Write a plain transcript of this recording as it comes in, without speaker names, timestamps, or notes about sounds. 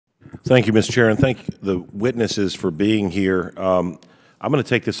Thank you, Mr. Chair, and thank the witnesses for being here. I'm going to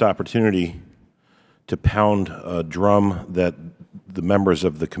take this opportunity to pound a drum that the members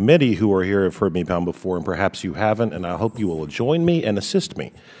of the committee who are here have heard me pound before, and perhaps you haven't, and I hope you will join me and assist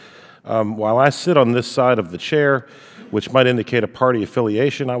me. While I sit on this side of the chair, which might indicate a party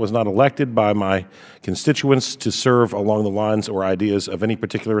affiliation, I was not elected by my constituents to serve along the lines or ideas of any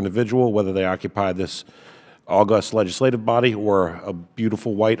particular individual, whether they occupy this august legislative body or a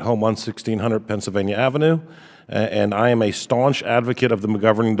beautiful white home on 1600 Pennsylvania Avenue. And I am a staunch advocate of the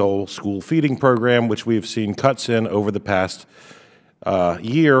McGoverning Dole school feeding program, which we have seen cuts in over the past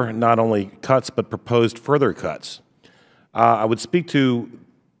year, not only cuts but proposed further cuts. I would speak to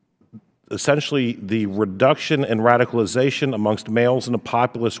essentially the reduction in radicalization amongst males in a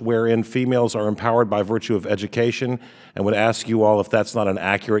populace wherein females are empowered by virtue of education, and would ask you all if that's not an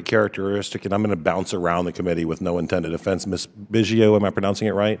accurate characteristic, and I'm going to bounce around the committee with no intended offense. Ms. Bigio, am I pronouncing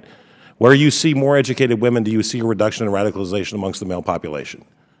it right? Where you see more educated women, do you see a reduction in radicalization amongst the male population?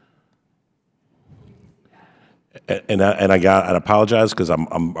 And I apologize because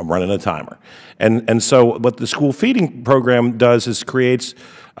I'm running a timer. And so what the school feeding program does is creates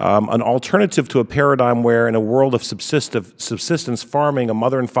an alternative to a paradigm where in a world of subsistence farming, a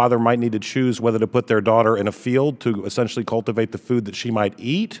mother and father might need to choose whether to put their daughter in a field to essentially cultivate the food that she might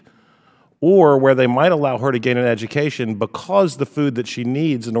eat, or where they might allow her to gain an education because the food that she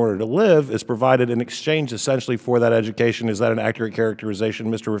needs in order to live is provided in exchange essentially for that education. Is that an accurate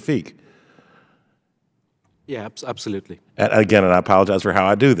characterization, Mr. Rafiq? Yeah, absolutely. And again, and I apologize for how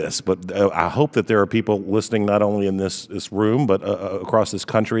I do this, but I hope that there are people listening not only in this room, but across this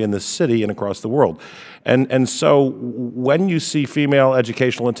country, in this city, and across the world. And so when you see female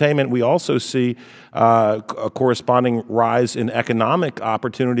educational attainment, we also see a corresponding rise in economic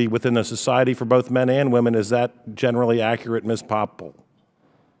opportunity within the society for both men and women. Is that generally accurate, Ms. Popal?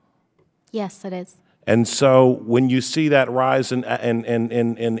 Yes, it is. And so when you see that rise in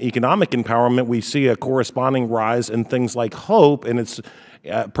economic empowerment, we see a corresponding rise in things like hope, and it's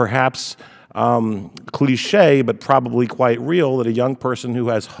perhaps cliche, but probably quite real, that a young person who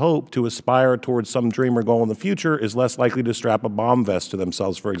has hope to aspire towards some dream or goal in the future is less likely to strap a bomb vest to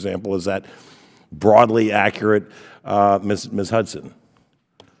themselves, for example. Is that broadly accurate, Ms. Hudson?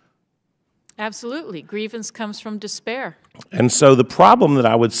 Absolutely. Grievance comes from despair. And so the problem that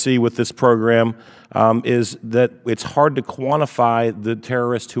I would see with this program is that it's hard to quantify the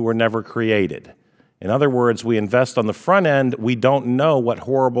terrorists who were never created. In other words, we invest on the front end, we don't know what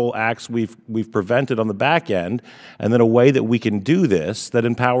horrible acts we've prevented on the back end, and then a way that we can do this that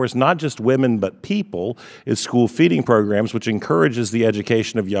empowers not just women but people is school feeding programs, which encourages the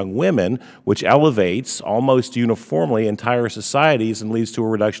education of young women, which elevates almost uniformly entire societies and leads to a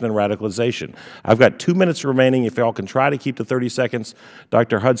reduction in radicalization. I've got 2 minutes remaining. If y'all can try to keep to 30 seconds,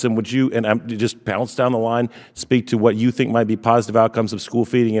 Dr. Hudson, would you, and just bounce down the line, speak to what you think might be positive outcomes of school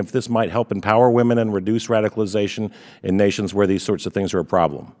feeding, if this might help empower women and reduce radicalization in nations where these sorts of things are a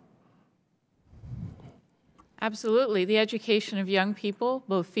problem? Absolutely. The education of young people,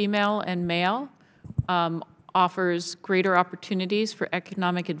 both female and male, offers greater opportunities for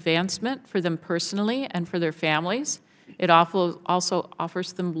economic advancement for them personally and for their families. It also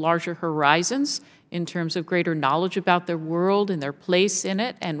offers them larger horizons in terms of greater knowledge about their world and their place in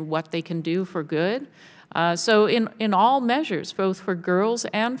it and what they can do for good. So in all measures, both for girls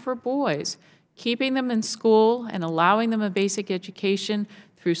and for boys, keeping them in school and allowing them a basic education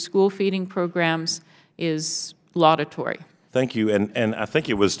through school feeding programs is laudatory. Thank you. And I think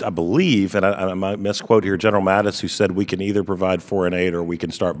it was, I believe, and I might misquote here, General Mattis, who said we can either provide foreign aid or we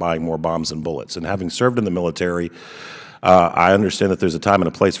can start buying more bombs and bullets. And having served in the military, I understand that there's a time and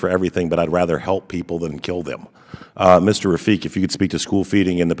a place for everything, but I'd rather help people than kill them. Mr. Rafiq, if you could speak to school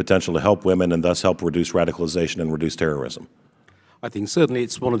feeding and the potential to help women and thus help reduce radicalization and reduce terrorism. I think certainly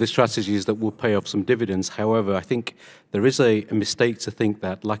it's one of the strategies that will pay off some dividends. However, I think there is a mistake to think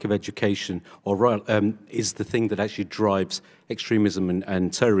that lack of education is the thing that actually drives extremism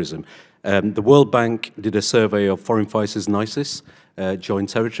and terrorism. The World Bank did a survey of foreign fighters in ISIS,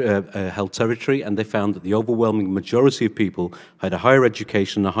 held territory, and they found that the overwhelming majority of people had a higher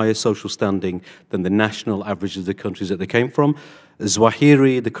education, a higher social standing than the national average of the countries that they came from.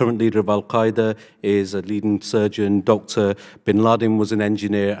 Zawahiri, the current leader of Al-Qaeda, is a leading surgeon. Dr. Bin Laden was an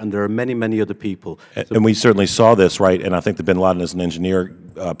engineer, and there are many, many other people. And we certainly saw this, right? And I think the Bin Laden as an engineer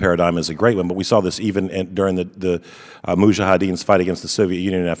paradigm is a great one, but we saw this even during the Mujahideen's fight against the Soviet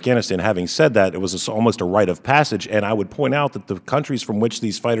Union in Afghanistan. Having said that, it was almost a rite of passage, and I would point out that the countries from which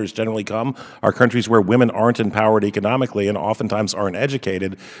these fighters generally come are countries where women aren't empowered economically and oftentimes aren't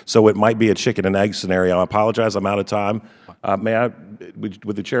educated, so it might be a chicken and egg scenario. I apologize, I'm out of time. May I,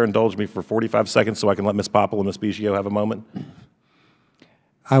 would the chair indulge me for 45 seconds so I can let Ms. Popal and Ms. Bigio have a moment?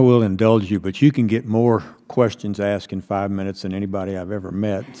 I will indulge you, but you can get more questions asked in 5 minutes than anybody I've ever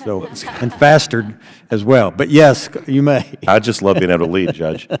met, so, and faster as well. But yes, you may. I just love being able to lead,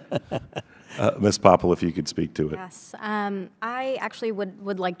 Judge. Ms. Popal, if you could speak to it. Yes, I actually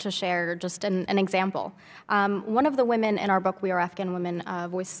would like to share just an example. One of the women in our book, We Are Afghan Women,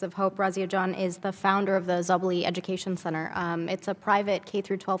 Voices of Hope, Razia John, is the founder of the Zubli Education Center. It's a private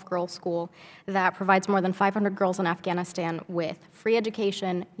K-12 girls' school that provides more than 500 girls in Afghanistan with free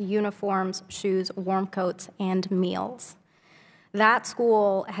education, uniforms, shoes, warm coats, and meals. That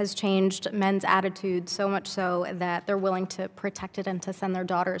school has changed men's attitudes so much so that they're willing to protect it and to send their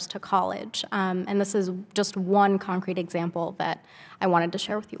daughters to college. And this is just one concrete example that I wanted to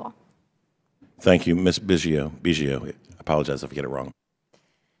share with you all. Thank you. Ms. Bigio. Bigio, I apologize if I get it wrong.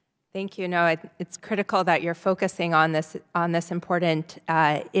 Thank you. No, it's critical that you're focusing on this important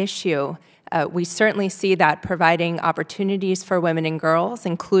issue. We certainly see that providing opportunities for women and girls,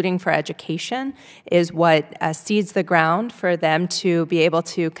 including for education, is what seeds the ground for them to be able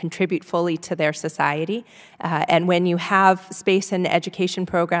to contribute fully to their society. And when you have space in education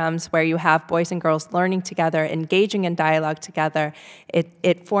programs where you have boys and girls learning together, engaging in dialogue together,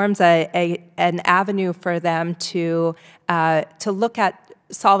 it forms an avenue for them to look at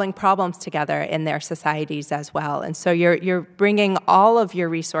solving problems together in their societies as well. And so you're bringing all of your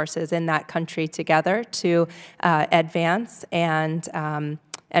resources in that country together to advance and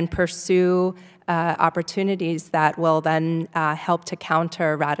pursue opportunities that will then help to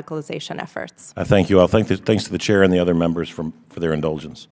counter radicalization efforts. Thank you all. Thanks to the chair and the other members for their indulgence.